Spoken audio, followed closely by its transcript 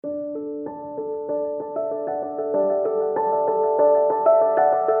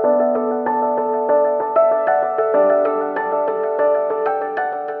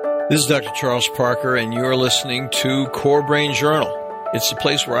This is Dr. Charles Parker, and you're listening to Core Brain Journal. It's the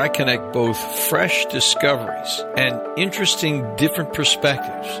place where I connect both fresh discoveries and interesting different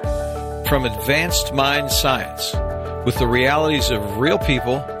perspectives from advanced mind science with the realities of real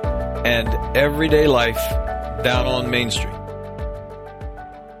people and everyday life down on Main Street.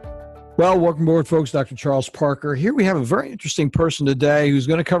 Well, welcome aboard, folks. Dr. Charles Parker. Here we have a very interesting person today who's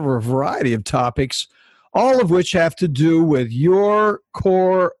going to cover a variety of topics, all of which have to do with your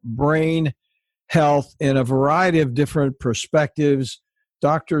core brain health in a variety of different perspectives.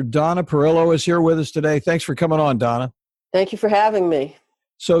 Dr. Donna Perillo is here with us today. Thanks for coming on, Donna. Thank you for having me.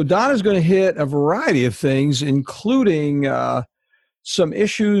 So Donna's going to hit a variety of things, including some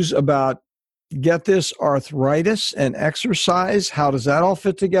issues about, get this, arthritis and exercise. How does that all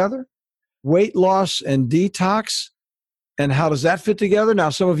fit together? Weight loss and detox. And how does that fit together? Now,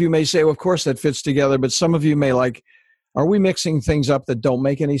 some of you may say, well, of course that fits together, but some of you may like, are we mixing things up that don't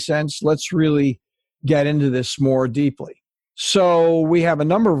make any sense? Let's really get into this more deeply. So we have a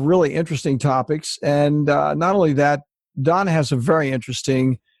number of really interesting topics. And not only that, Donna has a very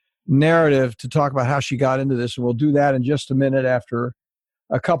interesting narrative to talk about how she got into this. And we'll do that in just a minute after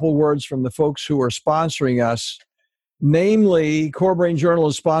a couple words from the folks who are sponsoring us. Namely, Core Brain Journal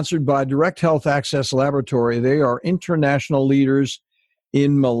is sponsored by Direct Health Access Laboratory. They are international leaders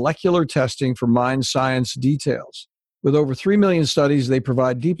in molecular testing for mind science details. With over 3 million studies, they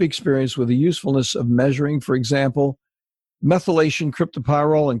provide deep experience with the usefulness of measuring, for example, methylation,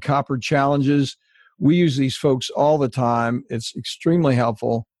 cryptopyrrole, and copper challenges. We use these folks all the time. It's extremely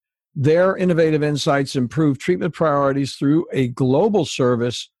helpful. Their innovative insights improve treatment priorities through a global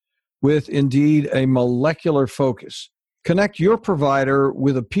service with indeed a molecular focus. Connect your provider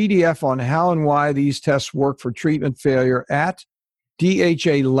with a PDF on how and why these tests work for treatment failure at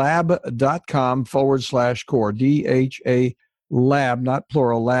dhalab.com/core. DHA-lab, not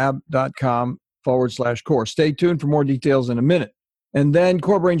plural, lab.com/core. Stay tuned for more details in a minute. And then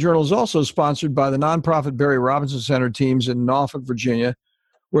Core Brain Journal is also sponsored by the nonprofit Barry Robinson Center teams in Norfolk, Virginia,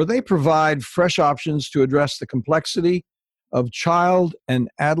 where they provide fresh options to address the complexity of child and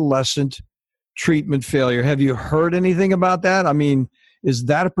adolescent treatment failure. Have you heard anything about that? I mean, is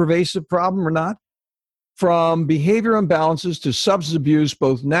that a pervasive problem or not? From behavior imbalances to substance abuse,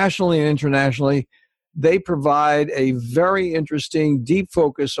 both nationally and internationally, they provide a very interesting, deep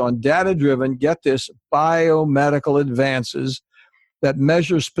focus on data-driven, get this, biomedical advances that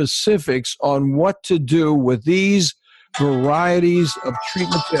measure specifics on what to do with these varieties of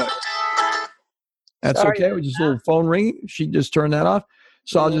treatment failure. That's okay. With just a little phone ringing. She just turned that off.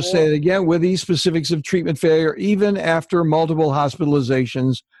 So I'll just say it again. With these specifics of treatment failure, even after multiple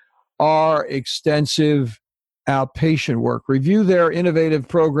hospitalizations, are extensive outpatient work. Review their innovative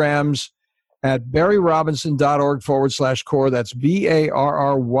programs at barryrobinson.org/core. That's BARRY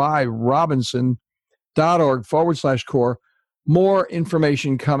Robinson.org/core. More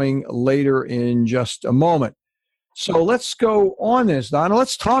information coming later in just a moment. So let's go on this, Donna.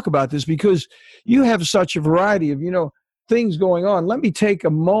 Let's talk about this because you have such a variety of, things going on. Let me take a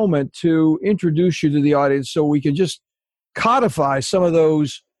moment to introduce you to the audience so we can just codify some of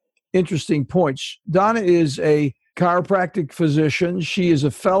those interesting points. Donna is a chiropractic physician. She is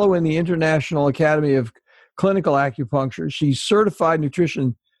a fellow in the International Academy of Clinical Acupuncture. She's certified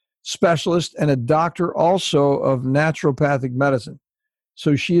nutrition specialist and a doctor also of naturopathic medicine.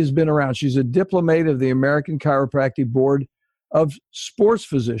 So she has been around. She's a diplomate of the American Chiropractic Board of Sports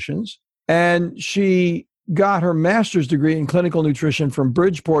Physicians, and she got her master's degree in clinical nutrition from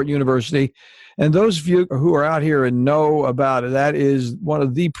Bridgeport University. And those of you who are out here and know about it, that is one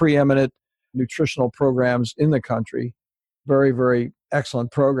of the preeminent nutritional programs in the country. Very, very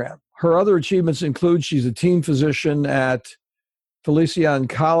excellent program. Her other achievements include she's a team physician at Felician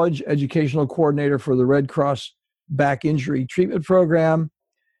College, educational coordinator for the Red Cross Back Injury Treatment Program.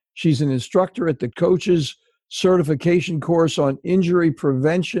 She's an instructor at the Coaches Certification Course on Injury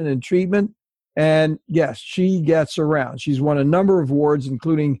Prevention and Treatment. And yes, she gets around. She's won a number of awards,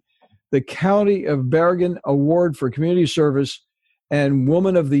 including the County of Bergen Award for Community Service and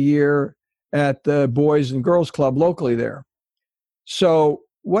Woman of the Year at the Boys and Girls Club locally there. So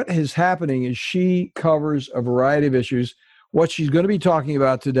what is happening is she covers a variety of issues. What she's going to be talking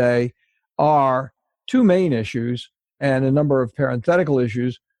about today are two main issues and a number of parenthetical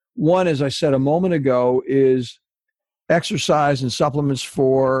issues. One, as I said a moment ago, is exercise and supplements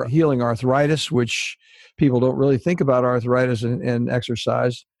for healing arthritis, which people don't really think about arthritis and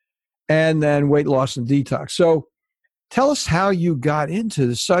exercise, and then weight loss and detox. So tell us how you got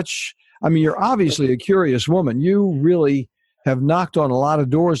into such, you're obviously a curious woman. You really have knocked on a lot of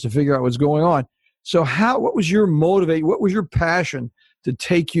doors to figure out what's going on. So what was your motivate? What was your passion to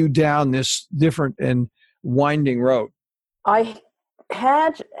take you down this different and winding road? I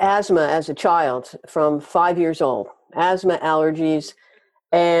had asthma as a child from 5 years old, asthma, allergies,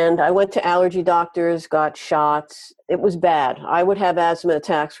 and I went to allergy doctors, got shots. It was bad. I would have asthma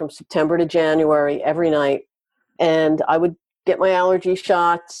attacks from September to January every night, and I would get my allergy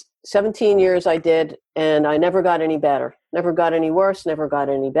shots. 17 years I did, and I never got any better, never got any worse, never got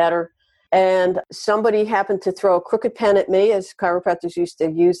any better. And somebody happened to throw a crooked pen at me, as chiropractors used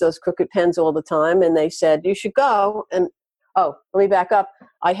to use those crooked pens all the time, and they said, you should go. And, oh, let me back up.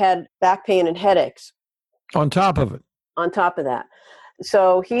 I had back pain and headaches. On top of it. On top of that.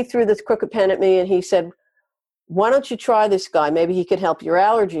 So he threw this crooked pen at me, and he said, why don't you try this guy? Maybe he could help your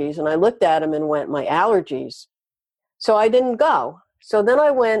allergies. And I looked at him and went, my allergies. So I didn't go. So then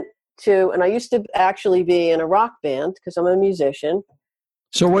I went to, and I used to actually be in a rock band because I'm a musician.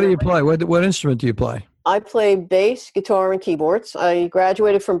 So what do you play? What instrument do you play? I play bass, guitar, and keyboards. I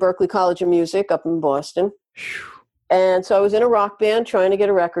graduated from Berklee College of Music up in Boston. And so I was in a rock band trying to get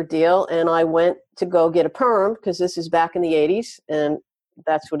a record deal, and I went to go get a perm because this is back in the 80s, and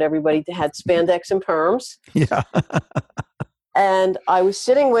that's what everybody had, spandex and perms. Yeah. And I was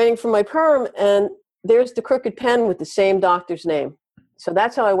sitting waiting for my perm, and there's the crooked pen with the same doctor's name. So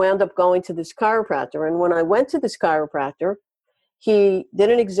that's how I wound up going to this chiropractor. And when I went to this chiropractor, he did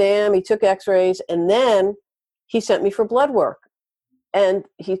an exam, he took x-rays, and then he sent me for blood work. And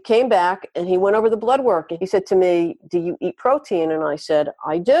he came back and he went over the blood work. And he said to me, do you eat protein? And I said,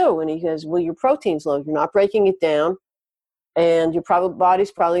 I do. And he goes, well, your protein's low. You're not breaking it down. And your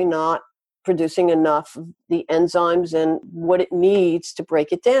body's probably not producing enough of the enzymes and what it needs to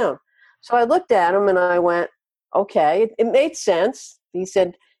break it down. So I looked at him and I went, okay, it made sense. He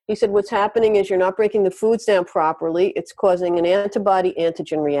said, what's happening is you're not breaking the foods down properly. It's causing an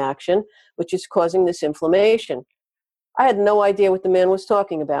antibody-antigen reaction, which is causing this inflammation. I had no idea what the man was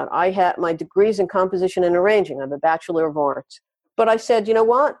talking about. I had my degrees in composition and arranging. I'm a Bachelor of Arts. But I said, you know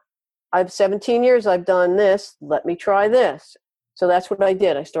what? I've 17 years I've done this. Let me try this. So that's what I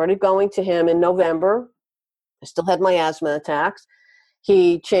did. I started going to him in November. I still had my asthma attacks.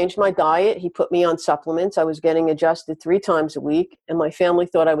 He changed my diet. He put me on supplements. I was getting adjusted 3 times a week, and my family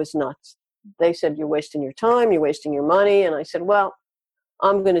thought I was nuts. They said, you're wasting your time, you're wasting your money. And I said, well,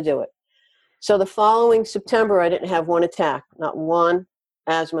 I'm going to do it. So the following September, I didn't have one attack, not one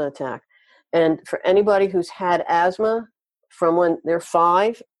asthma attack. And for anybody who's had asthma from when they're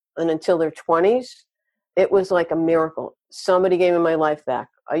 5 and until their 20s, it was like a miracle. Somebody gave me my life back.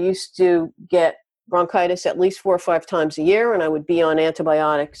 I used to get bronchitis at least 4 or 5 times a year, and I would be on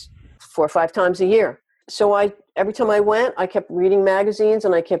antibiotics 4 or 5 times a year. So every time I went, I kept reading magazines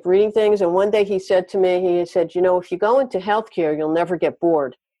and I kept reading things. And one day he said to me, if you go into healthcare, you'll never get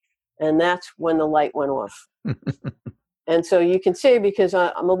bored. And that's when the light went off. And so you can see, because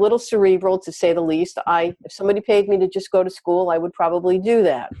I'm a little cerebral, to say the least. If somebody paid me to just go to school, I would probably do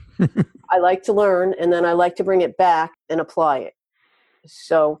that. I like to learn, and then I like to bring it back and apply it.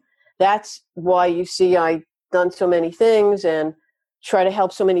 So that's why you see I've done so many things and try to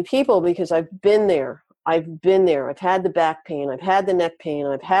help so many people, because I've been there. I've had the back pain. I've had the neck pain.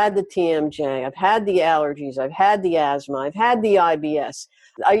 I've had the TMJ. I've had the allergies. I've had the asthma. I've had the IBS.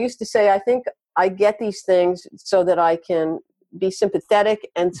 I used to say, I think I get these things so that I can be sympathetic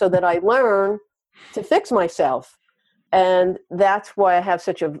and so that I learn to fix myself. And that's why I have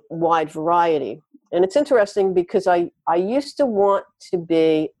such a wide variety. And it's interesting because I used to want to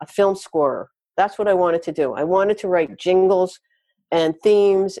be a film scorer. That's what I wanted to do. I wanted to write jingles and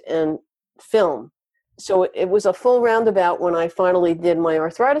themes and film. So it was a full roundabout when I finally did my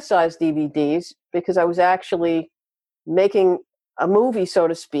arthritis-sized DVDs, because I was actually making a movie, so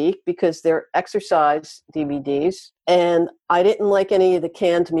to speak, because they're exercise DVDs. And I didn't like any of the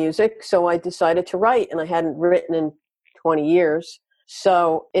canned music, so I decided to write, and I hadn't written in 20 years.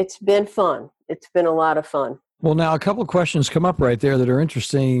 So it's been fun. It's been a lot of fun. Well, now a couple of questions come up right there that are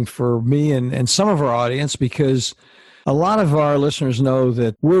interesting for me and some of our audience, because a lot of our listeners know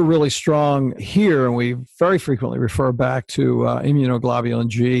that we're really strong here, and we very frequently refer back to immunoglobulin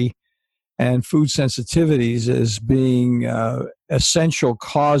G and food sensitivities as being essential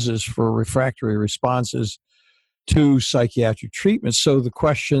causes for refractory responses to psychiatric treatment. So the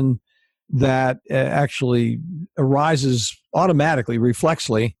question that actually arises automatically,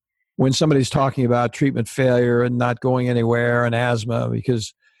 reflexly, when somebody's talking about treatment failure and not going anywhere and asthma,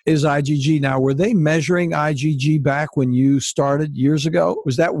 because is IgG. Now, were they measuring IgG back when you started years ago?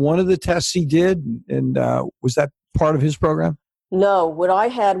 Was that one of the tests he did? And was that part of his program? No, what I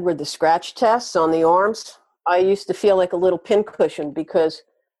had were the scratch tests on the arms. I used to feel like a little pincushion because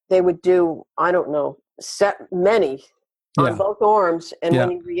they would do, I don't know, many on both arms. And Yeah.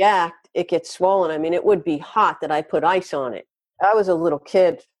 when you react, it gets swollen. I mean, it would be hot that I put ice on it. I was a little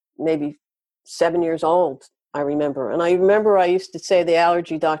kid, maybe 7 years old, I remember. And I remember I used to say to the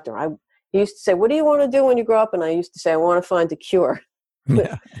allergy doctor, he used to say, what do you want to do when you grow up? And I used to say, I want to find a cure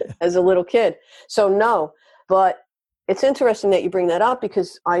Yeah. as a little kid. So no, but it's interesting that you bring that up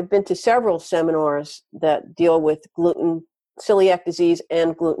because I've been to several seminars that deal with celiac disease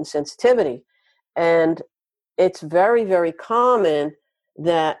and gluten sensitivity. And it's very, very common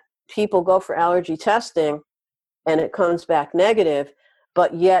that people go for allergy testing and it comes back negative,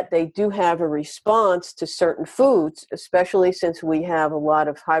 but yet they do have a response to certain foods, especially since we have a lot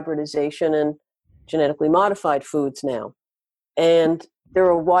of hybridization and genetically modified foods now. And there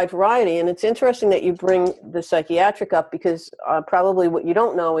are a wide variety. And it's interesting that you bring the psychiatric up because probably what you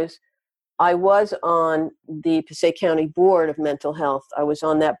don't know is I was on the Passaic County Board of Mental Health. I was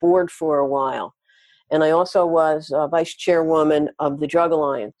on that board for a while. And I also was vice chairwoman of the Drug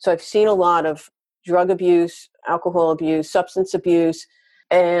Alliance. So I've seen a lot of drug abuse, alcohol abuse, substance abuse.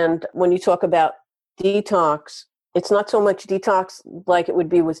 And when you talk about detox, it's not so much detox like it would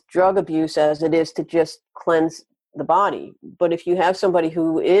be with drug abuse as it is to just cleanse the body. But if you have somebody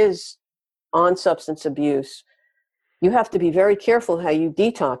who is on substance abuse, you have to be very careful how you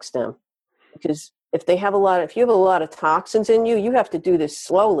detox them. Because if you have a lot of toxins in you, you have to do this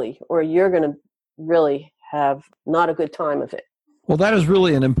slowly or you're going to really have not a good time of it. Well, that is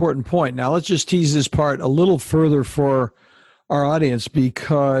really an important point. Now, let's just tease this part a little further for our audience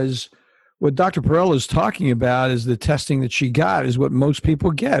because what Dr. Perella is talking about is the testing that she got is what most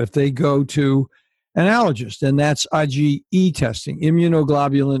people get if they go to an allergist, and that's IgE testing,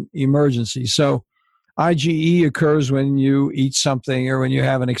 immunoglobulin emergency. So IgE occurs when you eat something or when you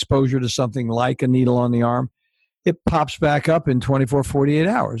have an exposure to something like a needle on the arm. It pops back up in 24, 48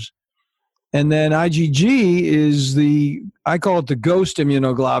 hours. And then IgG is I call it the ghost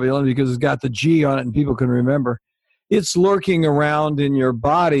immunoglobulin because it's got the G on it and people can remember. It's lurking around in your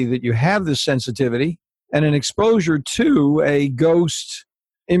body that you have this sensitivity and an exposure to a ghost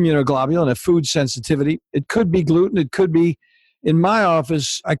immunoglobulin, a food sensitivity. It could be gluten. It could be, in my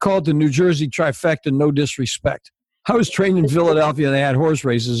office, I call it the New Jersey trifecta, no disrespect. I was trained in Philadelphia and they had horse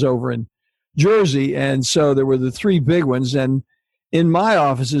races over in Jersey. And so there were the three big ones. And in my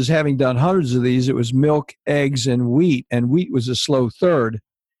offices, having done hundreds of these, it was milk, eggs, and wheat. And wheat was a slow third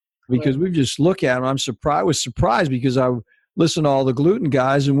because we just look at them. I was surprised because I listen to all the gluten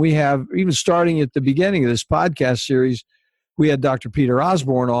guys, and we have, even starting at the beginning of this podcast series, we had Dr. Peter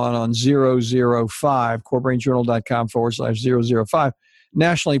Osborne on 005, corebrainjournal.com/005,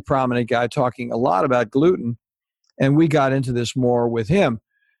 nationally prominent guy talking a lot about gluten. And we got into this more with him.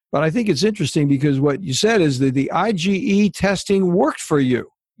 But I think it's interesting because what you said is that the IgE testing worked for you.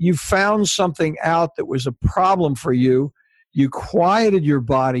 You found something out that was a problem for you. You quieted your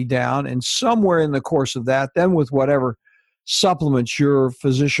body down, and somewhere in the course of that, then with whatever supplements your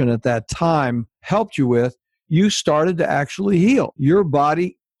physician at that time helped you with, you started to actually heal. Your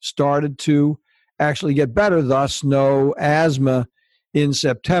body started to actually get better, thus no asthma in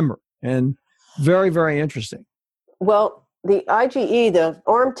September. And very, very interesting. Well, the IgE, the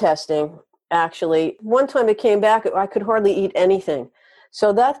arm testing, actually, one time it came back, I could hardly eat anything.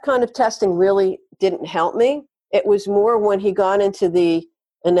 So that kind of testing really didn't help me. It was more when he got into the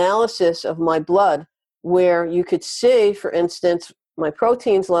analysis of my blood where you could see, for instance, my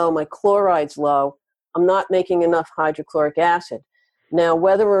protein's low, my chloride's low, I'm not making enough hydrochloric acid. Now,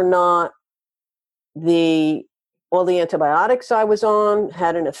 whether or not all the antibiotics I was on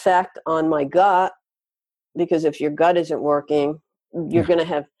had an effect on my gut, because if your gut isn't working, you're going to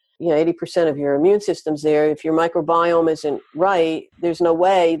have 80% of your immune system's there. If your microbiome isn't right, there's no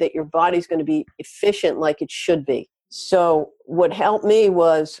way that your body's going to be efficient like it should be. So what helped me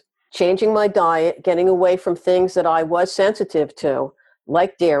was changing my diet, getting away from things that I was sensitive to,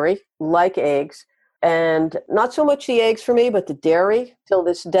 like dairy, like eggs, and not so much the eggs for me, but the dairy till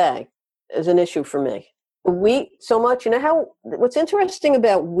this day is an issue for me. The wheat so much. What's interesting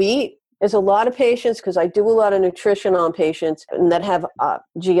about wheat is a lot of patients, because I do a lot of nutrition on patients and that have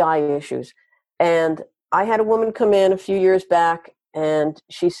GI issues. And I had a woman come in a few years back and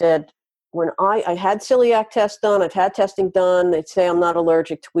she said, when I had celiac tests done, I've had testing done, they'd say I'm not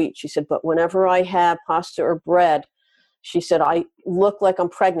allergic to wheat. She said, but whenever I have pasta or bread, she said, I look like I'm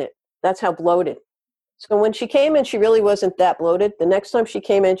pregnant. That's how bloated. So when she came in, she really wasn't that bloated. The next time she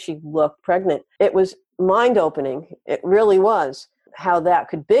came in, she looked pregnant. It was mind-opening. It really was, how that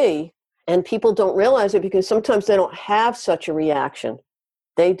could be. And people don't realize it because sometimes they don't have such a reaction.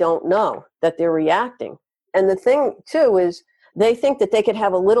 They don't know that they're reacting. And the thing, too, is they think that they could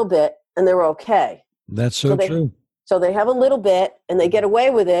have a little bit and they're okay. That's so true. So they have a little bit and they get away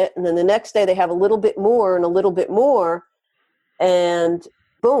with it. And then the next day they have a little bit more and a little bit more. And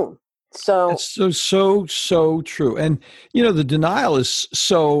boom. So it's so true. And, the denial is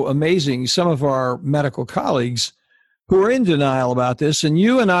so amazing. Some of our medical colleagues who are in denial about this, and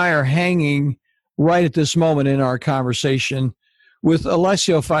you and I are hanging right at this moment in our conversation with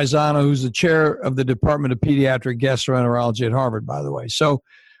Alessio Faisano, who's the chair of the Department of Pediatric Gastroenterology at Harvard, by the way. So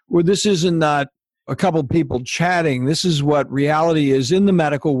this isn't not a couple people chatting. This is what reality is in the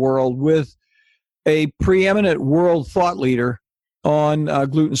medical world with a preeminent world thought leader on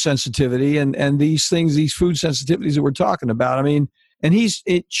gluten sensitivity and these things, these food sensitivities that we're talking about. I mean, and he's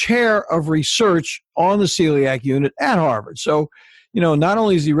a chair of research on the celiac unit at Harvard. So, not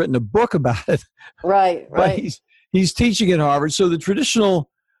only has he written a book about it, right, but he's teaching at Harvard. So the traditional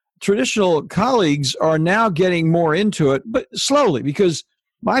colleagues are now getting more into it, but slowly, because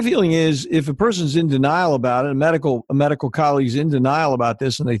my feeling is if a person's in denial about it, a medical colleague's in denial about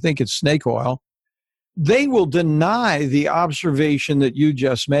this and they think it's snake oil, they will deny the observation that you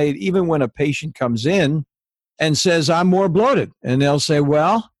just made, even when a patient comes in and says, I'm more bloated. And they'll say,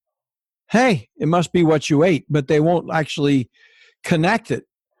 well, hey, it must be what you ate, but they won't actually connect it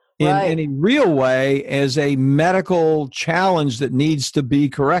in any real way as a medical challenge that needs to be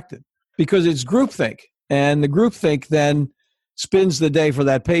corrected, because it's groupthink. And the groupthink then spins the day for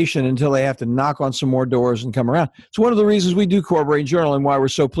that patient until they have to knock on some more doors and come around. It's one of the reasons we do Core Brain Journal and why we're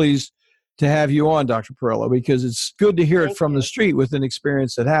so pleased to have you on, Dr. Perillo, because it's good to hear it from the street with an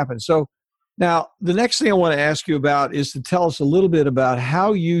experience that happened. So now the next thing I want to ask you about is to tell us a little bit about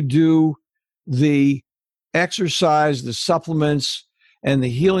how you do the exercise, the supplements, and the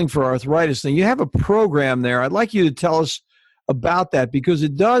healing for arthritis thing. You have a program there. I'd like you to tell us about that, because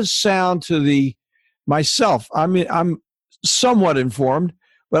it does sound to myself, I mean, I'm somewhat informed,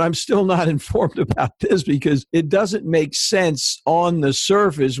 but I'm still not informed about this because it doesn't make sense on the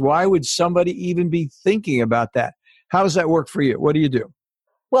surface. Why would somebody even be thinking about that? How does that work for you? What do you do?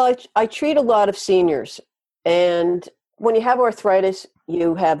 Well, I treat a lot of seniors, and when you have arthritis,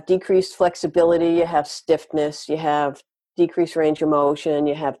 you have decreased flexibility, you have stiffness, you have decreased range of motion,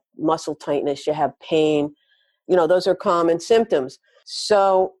 you have muscle tightness, you have pain. Those are common symptoms.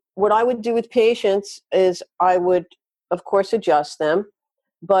 So what I would do with patients is I would, of course, adjust them,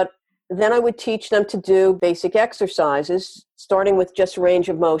 but then I would teach them to do basic exercises, starting with just range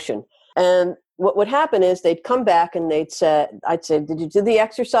of motion. And what would happen is they'd come back and I'd say, did you do the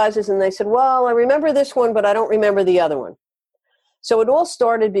exercises? And they said, well, I remember this one, but I don't remember the other one. So it all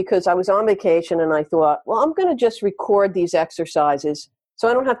started because I was on vacation and I thought, well, I'm going to just record these exercises so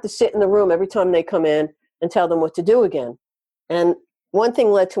I don't have to sit in the room every time they come in and tell them what to do again. And one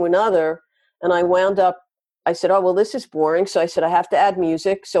thing led to another, and I said, oh, well, this is boring. So I said, I have to add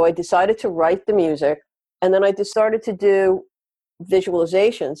music. So I decided to write the music, and then I just started to do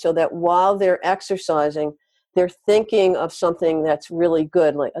visualization so that while they're exercising, they're thinking of something that's really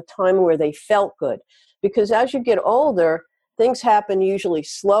good, like a time where they felt good. Because as you get older, things happen usually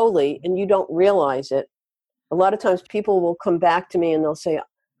slowly and you don't realize it. A lot of times people will come back to me and they'll say,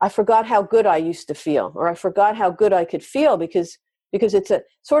 I forgot how good I used to feel, or I forgot how good I could feel, because it's a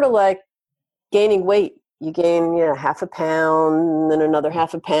sort of like gaining weight. You gain half a pound, then another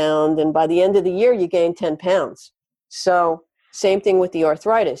half a pound, and by the end of the year, you gain 10 pounds. So same thing with the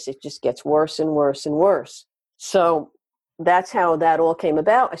arthritis. It just gets worse and worse and worse. So that's how that all came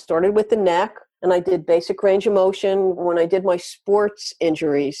about. I started with the neck, and I did basic range of motion. When I did my sports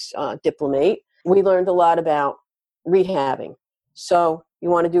injuries diplomate, we learned a lot about rehabbing. So you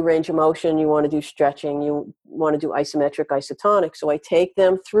want to do range of motion, you want to do stretching, you want to do isometric, isotonic. So I take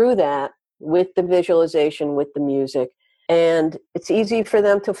them through that with the visualization, with the music, and it's easy for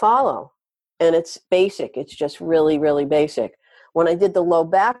them to follow. And it's basic. It's just really, really basic. When I did the low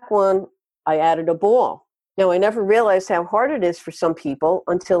back one, I added a ball. Now, I never realized how hard it is for some people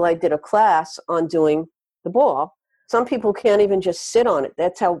until I did a class on doing the ball. Some people can't even just sit on it.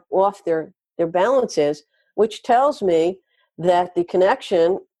 That's how off their balance is, which tells me that the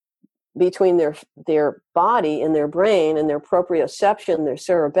connection between their body and their brain and their proprioception, their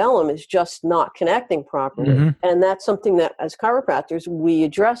cerebellum, is just not connecting properly. Mm-hmm. And that's something that as chiropractors we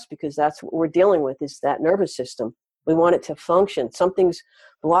address, because that's what we're dealing with, is that nervous system. We want it to function. Something's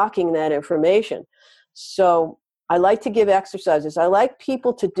blocking that information. So I like to give exercises. I like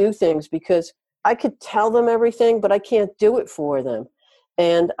people to do things because I could tell them everything, but I can't do it for them.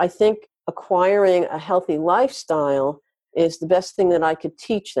 And I think acquiring a healthy lifestyle is the best thing that I could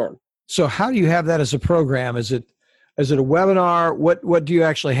teach them. So how do you have that as a program? Is it a webinar? What do you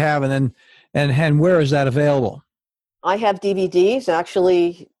actually have? And where is that available? I have DVDs,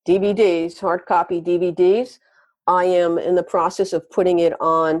 actually DVDs, hard copy DVDs. I am in the process of putting it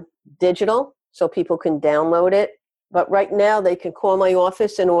on digital so people can download it. But right now they can call my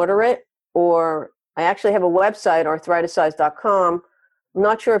office and order it, or I actually have a website, arthriticize.com. I'm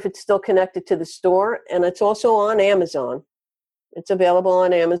not sure if it's still connected to the store, and it's also on Amazon. It's available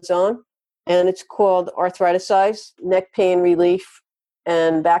on Amazon, and it's called Arthriticize, Neck Pain Relief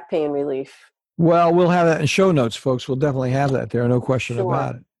and Back Pain Relief. Well, we'll have that in show notes, folks. We'll definitely have that there, no question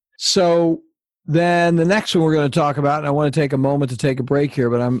about it. So then the next one we're going to talk about, and I want to take a moment to take a break here,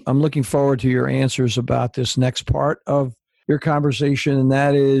 but I'm looking forward to your answers about this next part of your conversation, and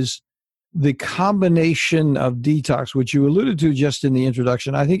that is the combination of detox, which you alluded to just in the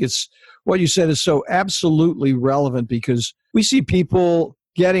introduction. I think it's what you said is so absolutely relevant because we see people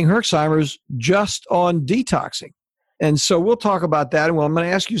getting Herxheimer's just on detoxing. And so we'll talk about that. And I'm going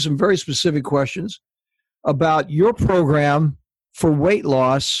to ask you some very specific questions about your program for weight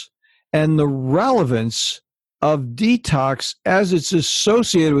loss and the relevance of detox as it's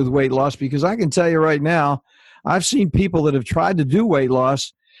associated with weight loss, because I can tell you right now, I've seen people that have tried to do weight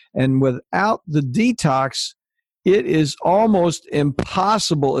loss, and without the detox, it is almost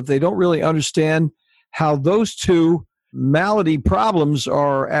impossible if they don't really understand how those two malady problems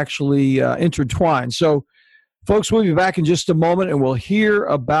are actually intertwined. So, folks, we'll be back in just a moment, and we'll hear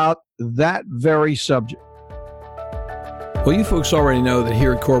about that very subject. Well, you folks already know that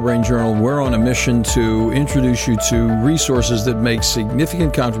here at Core Brain Journal, we're on a mission to introduce you to resources that make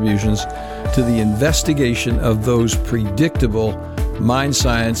significant contributions to the investigation of those predictable mind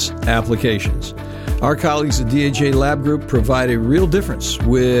science applications. Our colleagues at DHA Lab Group provide a real difference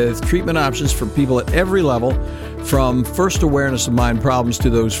with treatment options for people at every level, from first awareness of mind problems to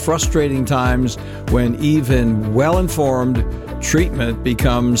those frustrating times when even well-informed treatment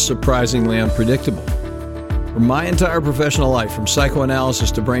becomes surprisingly unpredictable. For my entire professional life, from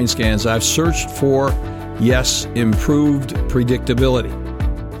psychoanalysis to brain scans, I've searched for, yes, improved predictability.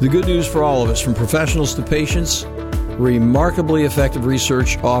 The good news for all of us, from professionals to patients, remarkably effective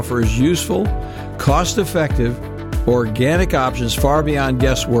research offers useful, cost-effective, organic options far beyond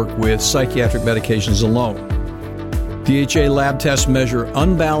guesswork with psychiatric medications alone. DHA lab tests measure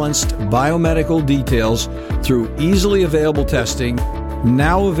unbalanced biomedical details through easily available testing,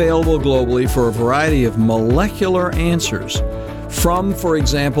 now available globally for a variety of molecular answers from, for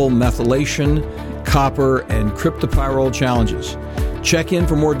example, methylation, copper, and cryptopyrrole challenges. Check in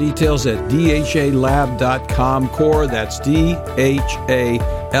for more details at dhalab.com core. That's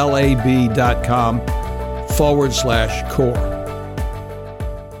dhalab.com/core.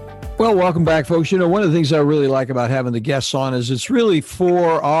 Well, welcome back, folks. You know, one of the things I really like about having the guests on is it's really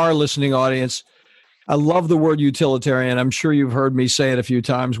for our listening audience. I love the word utilitarian. I'm sure you've heard me say it a few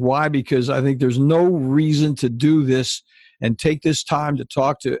times. Why? Because I think there's no reason to do this and take this time to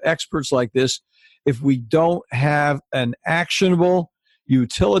talk to experts like this if we don't have an actionable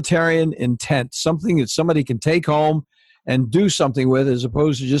utilitarian intent, something that somebody can take home and do something with, as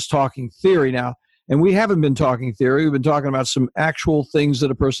opposed to just talking theory now. And we haven't been talking theory. We've been talking about some actual things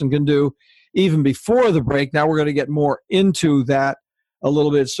that a person can do even before the break. Now we're going to get more into that a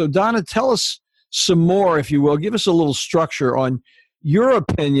little bit. So, Donna, tell us some more, if you will. Give us a little structure on your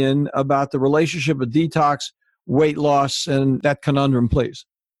opinion about the relationship of detox, weight loss, and that conundrum, please.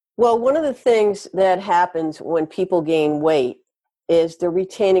 Well, one of the things that happens when people gain weight is they're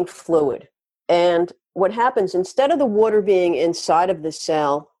retaining fluid. And what happens, instead of the water being inside of the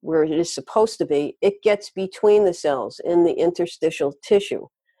cell where it is supposed to be, it gets between the cells in the interstitial tissue.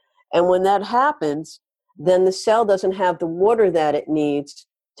 And when that happens, then the cell doesn't have the water that it needs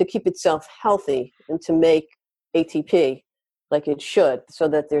to keep itself healthy and to make ATP like it should, so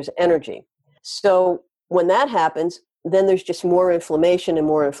that there's energy. So when that happens, then there's just more inflammation and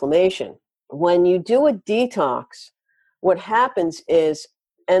more inflammation. When you do a detox, what happens is,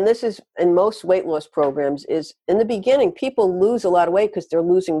 and this is in most weight loss programs, is in the beginning, people lose a lot of weight because they're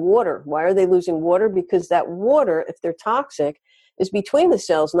losing water. Why are they losing water? Because that water, if they're toxic, is between the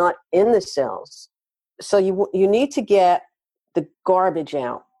cells, not in the cells. So you need to get the garbage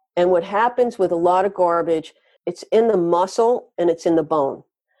out. And what happens with a lot of garbage, it's in the muscle and it's in the bone.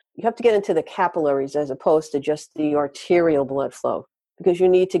 You have to get into the capillaries as opposed to just the arterial blood flow, because you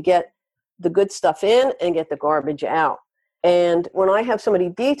need to get the good stuff in and get the garbage out. And when I have somebody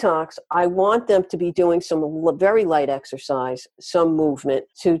detox, I want them to be doing some very light exercise, some movement,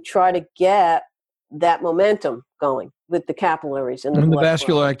 to try to get that momentum going with the capillaries and the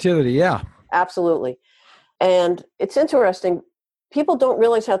vascular activity. Yeah, absolutely. And it's interesting. People don't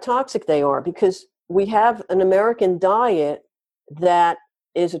realize how toxic they are, because we have an American diet that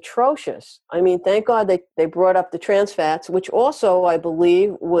is atrocious. I mean, thank God they brought up the trans fats, which also, I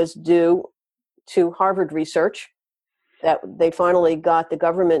believe, was due to Harvard research. that they finally got the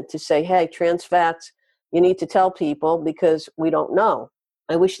government to say, hey, trans fats, you need to tell people because we don't know.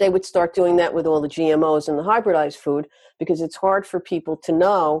 I wish they would start doing that with all the GMOs and the hybridized food, because it's hard for people to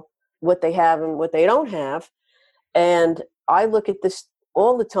know what they have and what they don't have. And I look at this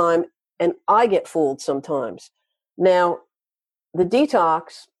all the time, and I get fooled sometimes. Now, the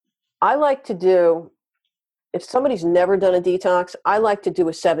detox, I like to do, if somebody's never done a detox, I like to do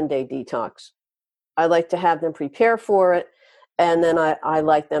a 7-day detox. I like to have them prepare for it, and then I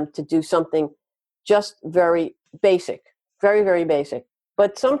like them to do something just very basic, very, very basic.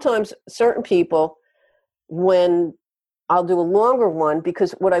 But sometimes certain people, when I'll do a longer one,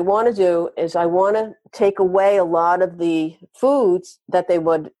 because what I want to do is I want to take away a lot of the foods that they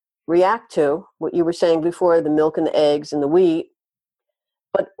would react to, what you were saying before, the milk and the eggs and the wheat,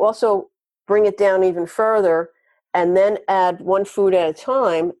 but also bring it down even further and then add one food at a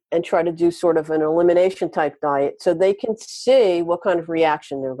time and try to do sort of an elimination type diet so they can see what kind of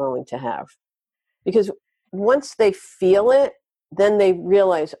reaction they're going to have. Because once they feel it, then they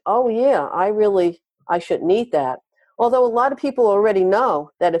realize, oh yeah, I shouldn't eat that. Although a lot of people already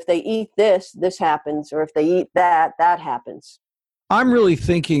know that if they eat this, this happens, or if they eat that, that happens. I'm really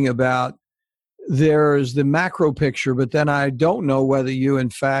thinking about, there's the macro picture, but then I don't know whether you, in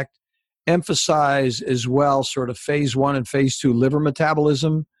fact, emphasize as well sort of phase 1 and phase 2 liver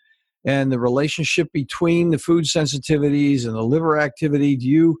metabolism and the relationship between the food sensitivities and the liver activity. Do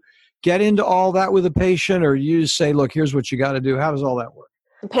you get into all that with a patient, or you just say, look, here's what you got to do? How does all that work?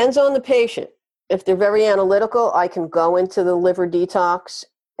 Depends on the patient. If they're very analytical, I can go into the liver detox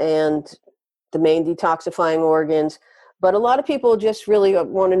and the main detoxifying organs. But a lot of people just really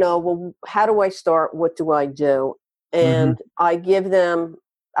want to know, well, how do I start? What do I do? And I give them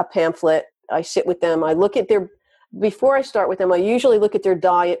a pamphlet. I sit with them. I look at before I start with them, I usually look at their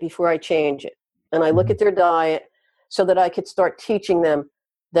diet before I change it. And I look at their diet so that I could start teaching them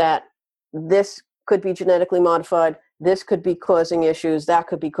that this could be genetically modified. This could be causing issues. That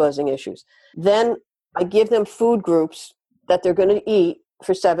could be causing issues. Then I give them food groups that they're going to eat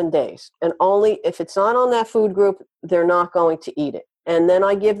for 7 days. And only if it's not on that food group, they're not going to eat it. And then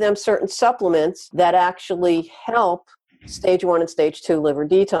I give them certain supplements that actually help stage 1 and stage 2 liver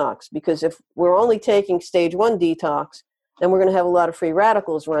detox. Because if we're only taking stage 1 detox, then we're going to have a lot of free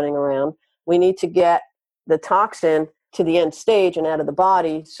radicals running around. We need to get the toxin to the end stage and out of the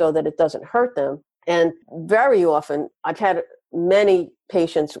body so that it doesn't hurt them. And very often, I've had many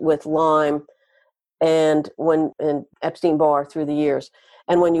patients with Lyme and Epstein-Barr through the years.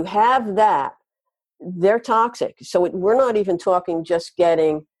 And when you have that, they're toxic. So we're not even talking just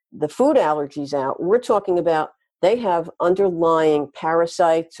getting the food allergies out. We're talking about they have underlying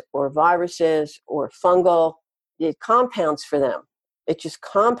parasites or viruses or fungal compounds for them. It just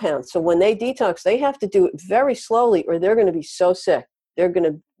compounds. So when they detox, they have to do it very slowly or they're going to be so sick. They're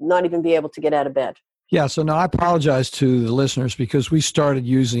going to not even be able to get out of bed. Yeah, so now I apologize to the listeners because we started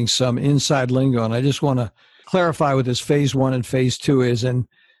using some inside lingo, and I just want to clarify what this phase 1 and phase 2 is. And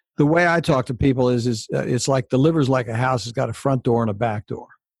the way I talk to people is it's like the liver's like a house. It's got a front door and a back door.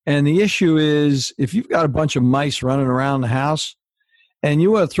 And the issue is if you've got a bunch of mice running around the house and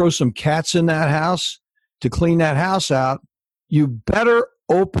you want to throw some cats in that house to clean that house out, you better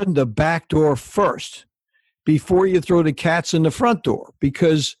open the back door first before you throw the cats in the front door,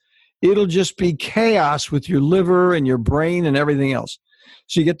 because it'll just be chaos with your liver and your brain and everything else.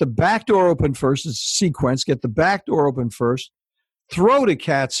 So you get the back door open first. It's a sequence. Get the back door open first. Throw the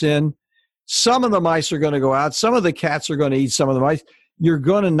cats in. Some of the mice are going to go out. Some of the cats are going to eat some of the mice. You're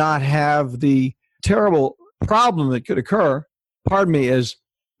going to not have the terrible problem that could occur, pardon me, as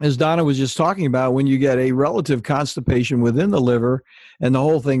Donna was just talking about, when you get a relative constipation within the liver and the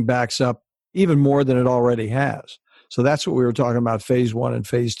whole thing backs up even more than it already has. So that's what we were talking about, phase 1 and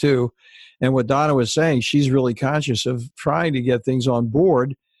phase 2. And what Donna was saying, she's really conscious of trying to get things on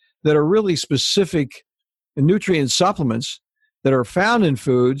board that are really specific nutrient supplements that are found in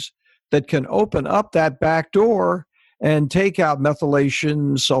foods that can open up that back door and take out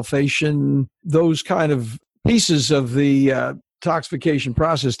methylation, sulfation, those kind of pieces of the toxification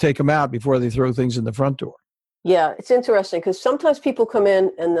process, take them out before they throw things in the front door. Yeah, it's interesting because sometimes people come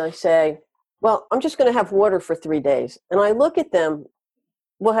in and they say, well, I'm just going to have water for 3 days. And I look at them,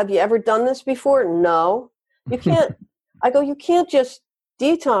 well, have you ever done this before? No. You can't. I go, you can't just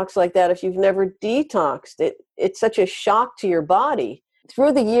detox like that if you've never detoxed. It's such a shock to your body.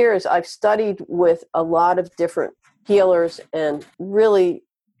 Through the years, I've studied with a lot of different healers and really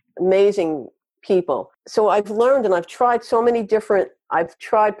amazing people. So I've learned and I've tried so many different, have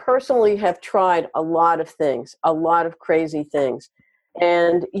tried a lot of things, a lot of crazy things.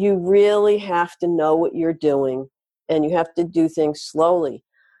 And you really have to know what you're doing and you have to do things slowly.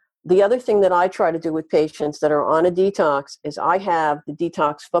 The other thing that I try to do with patients that are on a detox is I have the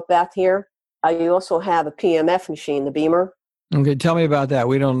detox foot bath here. I also have a PMF machine, the Beamer. Okay, tell me about that.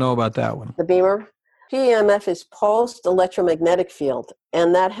 We don't know about that one. The Beamer. PMF is pulsed electromagnetic field,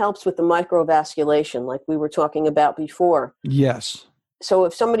 and that helps with the microvasculation like we were talking about before. Yes. So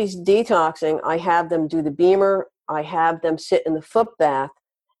if somebody's detoxing, I have them do the Beamer, I have them sit in the foot bath,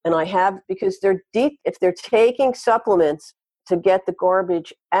 and because if they're taking supplements to get the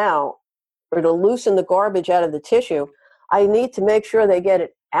garbage out or to loosen the garbage out of the tissue, I need to make sure they get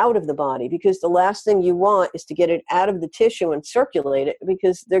it out of the body, because the last thing you want is to get it out of the tissue and circulate it,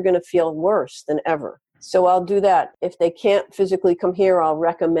 because they're going to feel worse than ever. So I'll do that. If they can't physically come here, I'll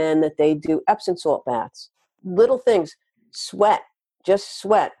recommend that they do Epsom salt baths. Little things, sweat, just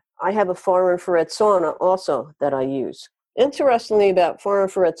sweat. I have a far infrared sauna also that I use. Interestingly about far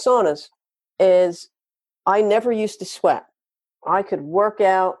infrared saunas is I never used to sweat. I could work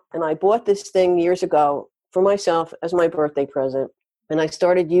out, and I bought this thing years ago for myself as my birthday present, and I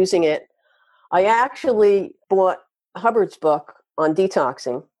started using it. I actually bought Hubbard's book on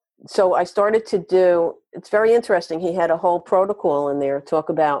detoxing. So I started to do, it's very interesting. He had a whole protocol in there, talk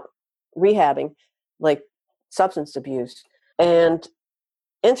about rehabbing, like substance abuse. And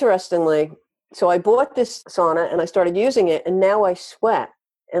interestingly, so I bought this sauna and I started using it, and now I sweat.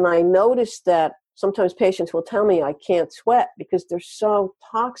 And I noticed that sometimes patients will tell me I can't sweat because they're so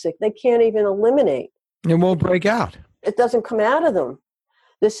toxic. They can't even eliminate. It won't break out. It doesn't come out of them.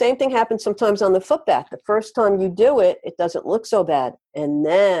 The same thing happens sometimes on the foot bath. The first time you do it, it doesn't look so bad. And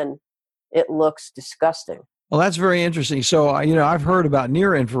then it looks disgusting. Well, that's very interesting. So, I've heard about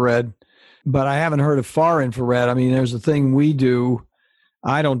near infrared, but I haven't heard of far infrared. I mean, there's a thing we do.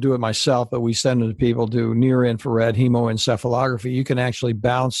 I don't do it myself, but we send it to people to near infrared hemoencephalography. You can actually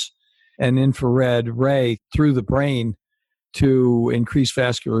bounce an infrared ray through the brain to increase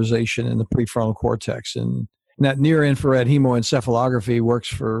vascularization in the prefrontal cortex. And that near infrared hemoencephalography works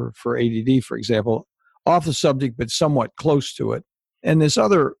for ADD, for example, off the subject, but somewhat close to it. And this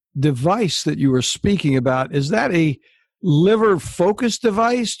other device that you were speaking about, is that a liver focused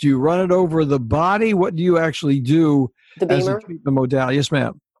device? Do you run it over the body? What do you actually do? The Beamer? As a treatment modality? Yes,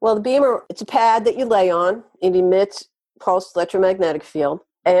 ma'am. Well, the Beamer, it's a pad that you lay on. It emits pulsed electromagnetic field.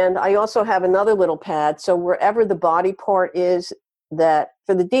 And I also have another little pad. So wherever the body part is, that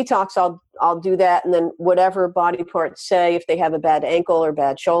for the detox, I'll do that. And then whatever body parts, say if they have a bad ankle or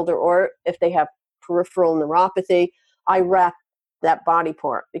bad shoulder, or if they have peripheral neuropathy, I wrap that body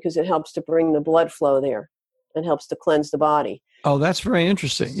part because it helps to bring the blood flow there and helps to cleanse the body. Oh, that's very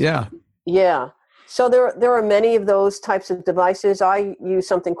interesting. Yeah. Yeah. So there are many of those types of devices. I use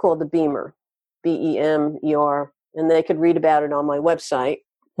something called the Beamer, Bemer, and they could read about it on my website.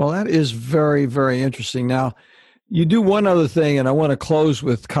 Well, that is very, very interesting. Now, you do one other thing, and I want to close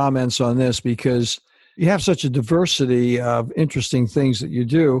with comments on this because you have such a diversity of interesting things that you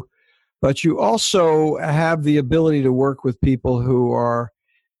do, but you also have the ability to work with people who are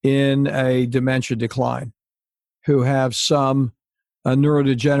in a dementia decline, who have some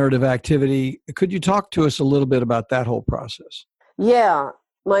neurodegenerative activity. Could you talk to us a little bit about that whole process? Yeah.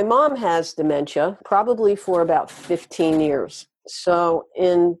 My mom has dementia, probably for about 15 years. So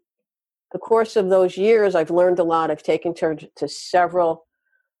in the course of those years, I've learned a lot. I've taken her to several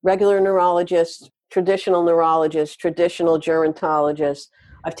regular neurologists, traditional gerontologists.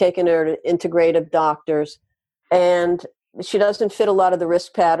 I've taken her to integrative doctors, and she doesn't fit a lot of the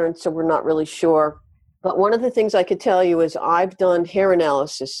risk patterns, so we're not really sure. But one of the things I could tell you is I've done hair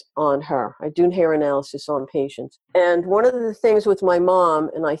analysis on her. I do hair analysis on patients. And one of the things with my mom,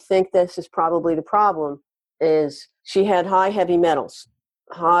 and I think this is probably the problem, is she had high heavy metals,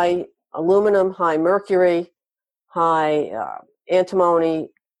 high aluminum, high mercury, high antimony,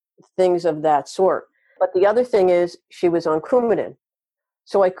 things of that sort. But the other thing is she was on Coumadin.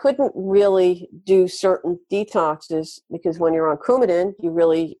 So I couldn't really do certain detoxes because when you're on Coumadin, you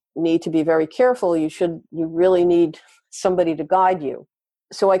really need to be very careful. You really need somebody to guide you.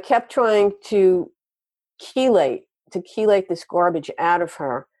 So I kept trying to chelate this garbage out of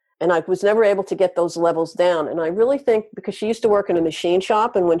her. And I was never able to get those levels down. And I really think because she used to work in a machine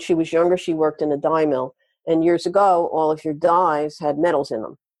shop, and when she was younger, she worked in a dye mill. And years ago, all of your dyes had metals in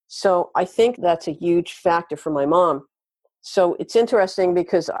them. So I think that's a huge factor for my mom. So it's interesting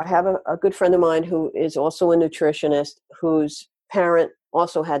because I have a good friend of mine who is also a nutritionist whose parent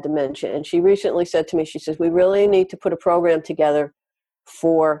also had dementia. And she recently said to me, she says, we really need to put a program together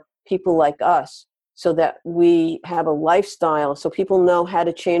for people like us so that we have a lifestyle, so people know how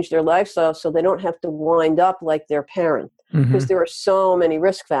to change their lifestyle so they don't have to wind up like their parent. Because there are so many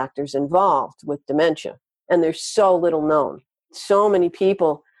risk factors involved with dementia. and there's so little known. So many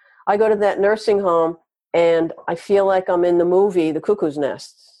people. I go to that nursing home and I feel like I'm in the movie The Cuckoo's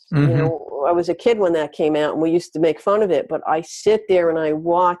Nest. Mm-hmm. You know, I was a kid when that came out and we used to make fun of it, but I sit there and I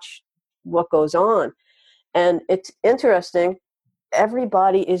watch what goes on. And it's interesting.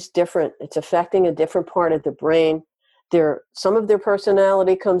 Everybody is different. It's affecting a different part of the brain. Some of their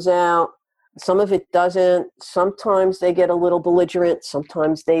personality comes out, some of it doesn't. Sometimes they get a little belligerent,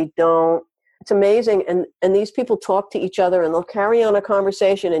 sometimes they don't. It's amazing. And these people talk to each other and they'll carry on a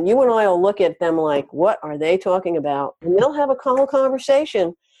conversation and you and I will look at them like, what are they talking about? And they'll have a whole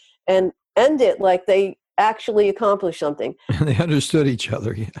conversation and end it like they actually accomplished something. And they understood each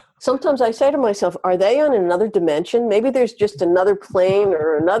other. Yeah. Sometimes I say to myself, are they on another dimension? Maybe there's just another plane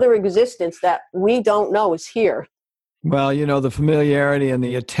or another existence that we don't know is here. Well, you know, the familiarity and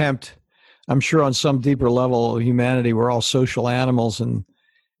the attempt, I'm sure on some deeper level of humanity, we're all social animals, and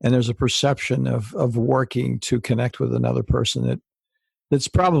there's a perception of working to connect with another person that's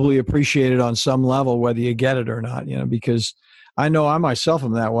probably appreciated on some level, whether you get it or not, you know, because I know I myself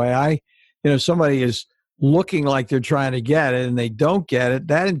am that way. Somebody is looking like they're trying to get it and they don't get it.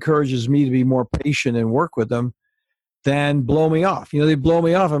 That encourages me to be more patient and work with them than blow me off. You know, they blow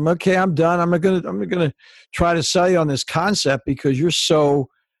me off. I'm okay. I'm done. I'm gonna try to sell you on this concept because you're so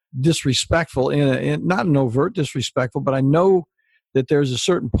disrespectful in not an overt disrespectful, but I know that there's a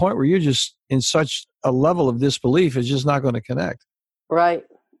certain point where you're just in such a level of disbelief, it's just not going to connect. Right.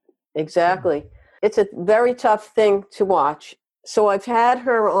 Exactly. It's a very tough thing to watch. So I've had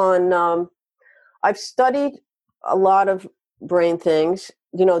her on, I've studied a lot of brain things,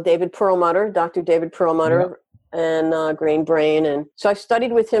 you know, David Perlmutter, Dr. David Perlmutter, and Green Brain. And so I've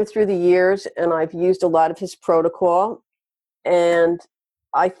studied with him through the years and I've used a lot of his protocol. And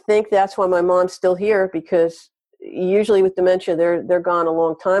I think that's why my mom's still here, because usually with dementia, they're gone a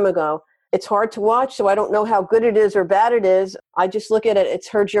long time ago. It's hard to watch, so I don't know how good it is or bad it is. I just look at it, it's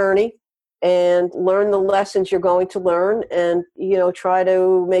her journey, and learn the lessons you're going to learn and, you know, try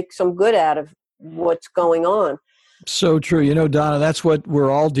to make some good out of what's going on. So true. You know, Donna, that's what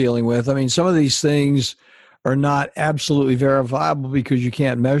we're all dealing with. I mean, some of these things are not absolutely verifiable because you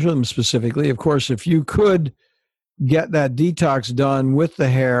can't measure them specifically. Of course, if you could get that detox done with the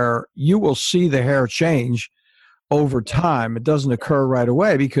hair, you will see the hair change over time. It doesn't occur right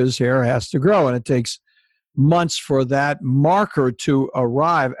away because hair has to grow, and it takes months for that marker to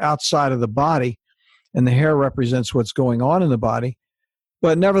arrive outside of the body, and the hair represents what's going on in the body.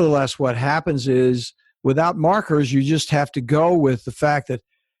 But nevertheless, what happens is without markers, you just have to go with the fact that,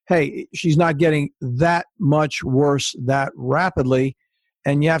 hey, she's not getting that much worse that rapidly,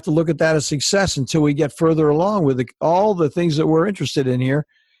 and you have to look at that as success until we get further along with all the things that we're interested in here.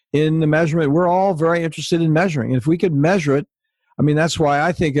 In the measurement, we're all very interested in measuring. And if we could measure it, I mean, that's why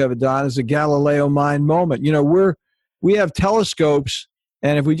I think of it, Don, as a Galileo mind moment. You know, we have telescopes,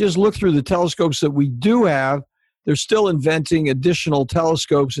 and if we just look through the telescopes that we do have, they're still inventing additional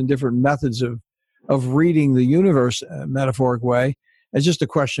telescopes and different methods of reading the universe in a metaphoric way. It's just a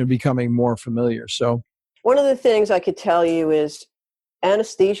question of becoming more familiar. So one of the things I could tell you is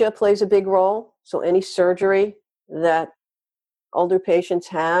anesthesia plays a big role. So any surgery that older patients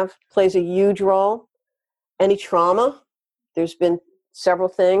have plays a huge role. Any trauma, there's been several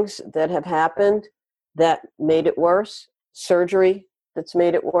things that have happened that made it worse. Surgery that's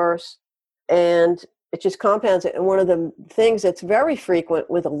made it worse. And it just compounds it. And one of the things that's very frequent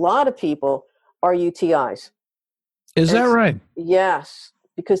with a lot of people are UTIs. Is that right? Yes,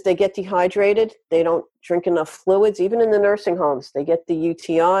 because they get dehydrated. They don't drink enough fluids. Even in the nursing homes, they get the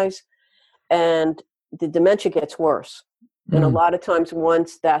UTIs and the dementia gets worse. And a lot of times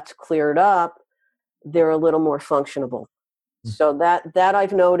once that's cleared up, they're a little more functionable. So that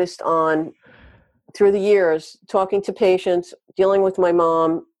I've noticed through the years, talking to patients, dealing with my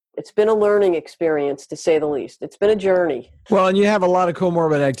mom, it's been a learning experience, to say the least. It's been a journey. Well, and you have a lot of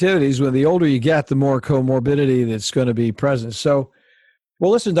comorbid activities. When the older you get, the more comorbidity that's going to be present. So,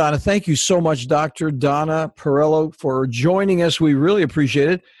 well, listen, Donna, thank you so much, Dr. Donna Perillo, for joining us. We really appreciate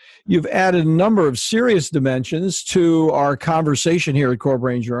it. You've added a number of serious dimensions to our conversation here at Core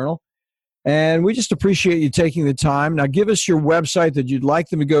Brain Journal, and we just appreciate you taking the time. Now, give us your website that you'd like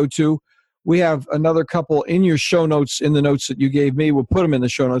them to go to. We have another couple in your show notes, in the notes that you gave me. We'll put them in the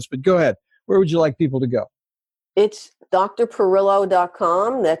show notes, but go ahead. Where would you like people to go? It's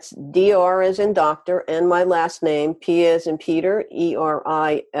drperillo.com. That's DR as in doctor, and my last name, P as in Peter,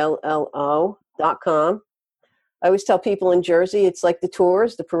 ERILLO.com. I always tell people in Jersey, it's like the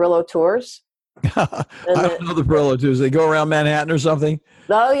tours, the Perillo tours. I don't know the Perillo tours. They go around Manhattan or something?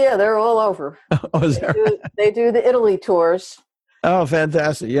 Oh, yeah, they're all over. Oh, is they do the Italy tours. Oh,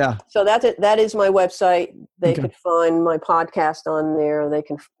 fantastic. Yeah. So that's it. That is my website. They could find my podcast on there. They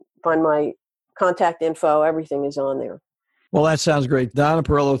can find my contact info. Everything is on there. Well, that sounds great. Donna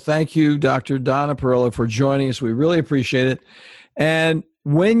Perillo, thank you, Dr. Donna Perillo, for joining us. We really appreciate it. And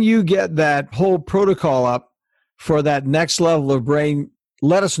when you get that whole protocol up for that next level of brain,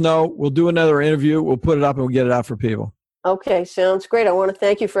 let us know. We'll do another interview. We'll put it up and we'll get it out for people. Okay, sounds great. I want to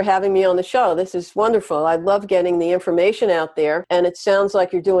thank you for having me on the show. This is wonderful. I love getting the information out there, and it sounds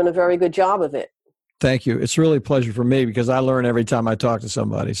like you're doing a very good job of it. Thank you. It's really a pleasure for me because I learn every time I talk to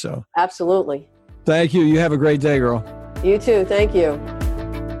somebody. So absolutely. Thank you. You have a great day, girl. You too. Thank you.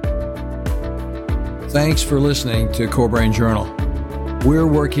 Thanks for listening to Core Brain Journal. We're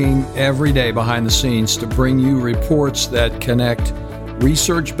working every day behind the scenes to bring you reports that connect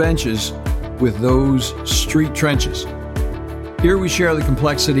research benches with those street trenches. Here we share the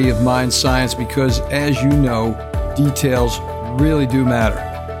complexity of mind science because, as you know, details really do matter.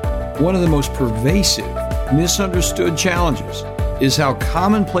 One of the most pervasive, misunderstood challenges is how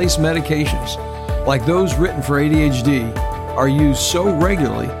commonplace medications, like those written for ADHD, are used so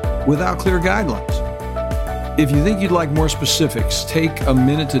regularly without clear guidelines. If you think you'd like more specifics, take a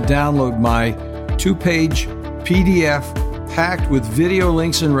minute to download my 2-page PDF packed with video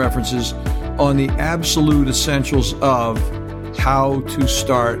links and references on the absolute essentials of how to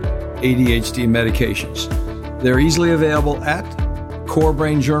start ADHD medications. They're easily available at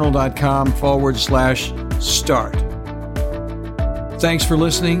corebrainjournal.com/start. Thanks for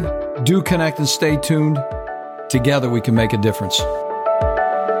listening. Do connect and stay tuned. Together we can make a difference.